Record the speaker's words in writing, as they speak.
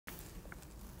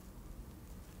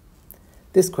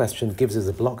This question gives us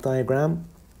a block diagram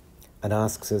and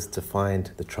asks us to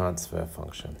find the transfer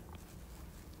function.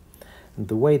 And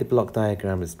the way the block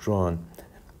diagram is drawn,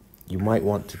 you might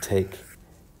want to take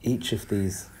each of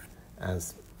these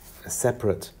as a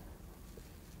separate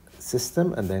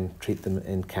system and then treat them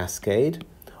in cascade,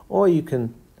 or you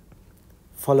can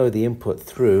follow the input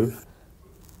through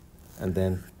and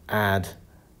then add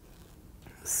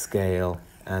scale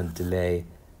and delay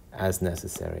as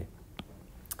necessary.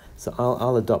 So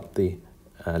I'll adopt the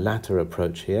latter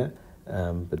approach here,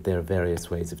 but there are various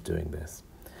ways of doing this.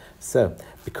 So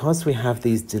because we have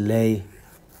these delay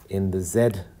in the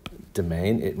Z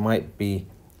domain, it might be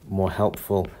more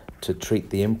helpful to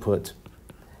treat the input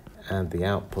and the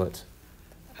output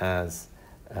as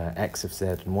X of Z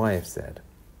and Y of Z.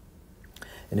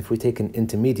 And if we take an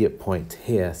intermediate point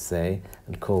here, say,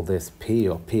 and call this P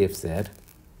or P of Z,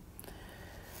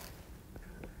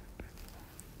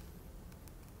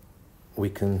 we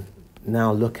can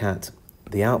now look at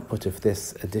the output of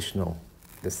this addition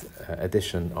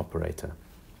operator.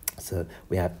 So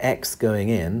we have X going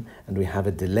in, and we have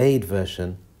a delayed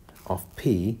version of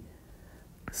P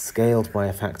scaled by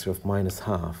a factor of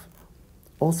 -12,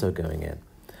 also going in.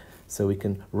 So we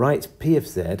can write P of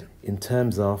Z in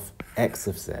terms of X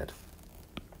of Z.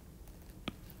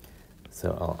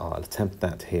 So I'll attempt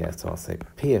that here. So I'll say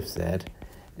P of Z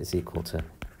is equal to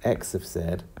X of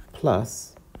Z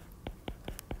plus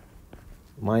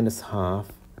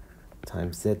 -12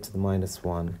 times Z to the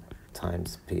 -1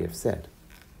 times P of Z.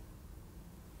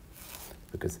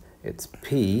 Because it's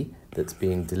P that's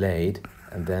being delayed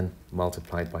and then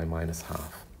multiplied by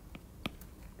 -12.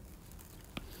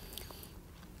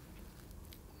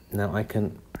 Now I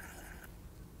can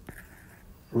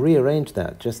rearrange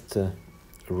that just to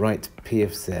write P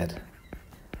of Z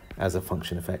as a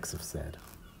function of X of Z.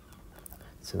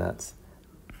 So that's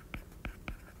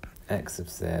X of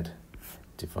Z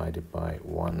divided by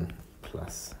 1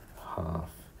 plus half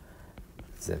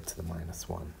Z to the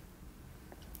 -1.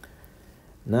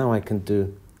 Now I can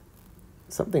do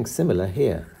something similar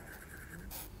here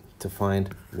to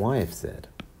find Y of Z.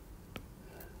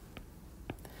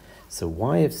 So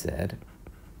Y of Z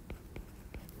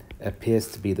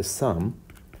appears to be the sum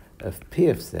of P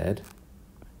of Z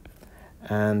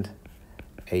and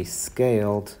a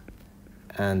scaled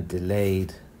and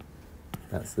delayed,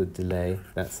 that's the delay,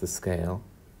 that's the scale,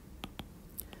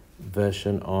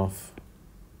 version of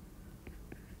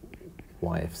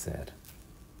Y of Z.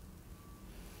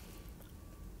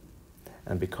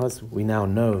 And because we now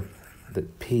know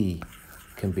that P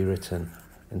can be written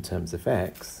in terms of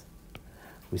X,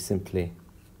 we simply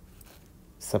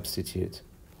substitute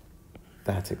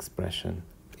that expression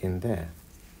in there.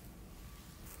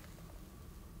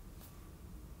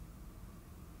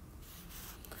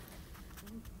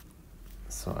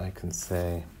 So I can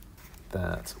say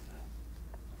that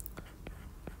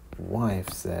Y of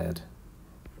Z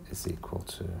is equal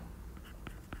to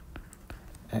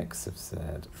X of Z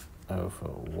over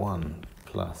 1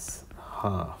 plus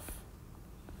half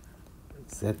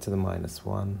Z to the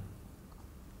 -1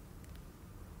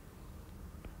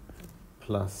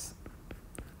 plus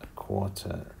a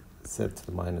quarter Z to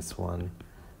the -1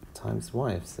 times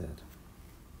Y of Z.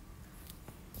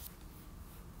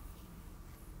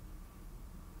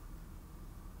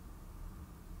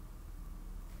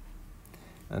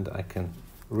 And I can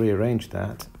rearrange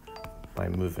that by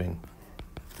moving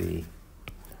the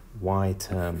Y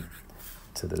term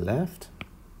to the left.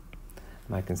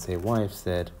 And I can say Y of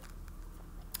Z,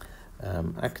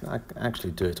 I can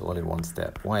actually do it all in one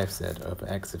step. Y of Z over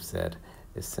X of Z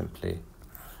is simply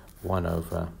 1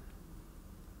 over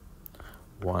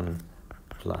 1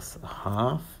 plus a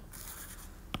half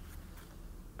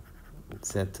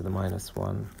Z to the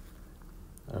 -1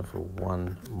 over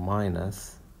 1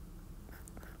 minus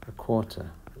a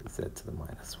quarter Z to the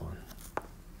 -1.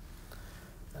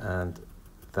 And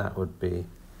that would be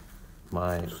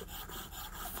my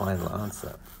final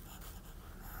answer.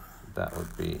 That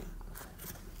would be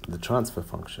the transfer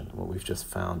function. What we've just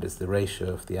found is the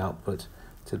ratio of the output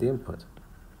to the input.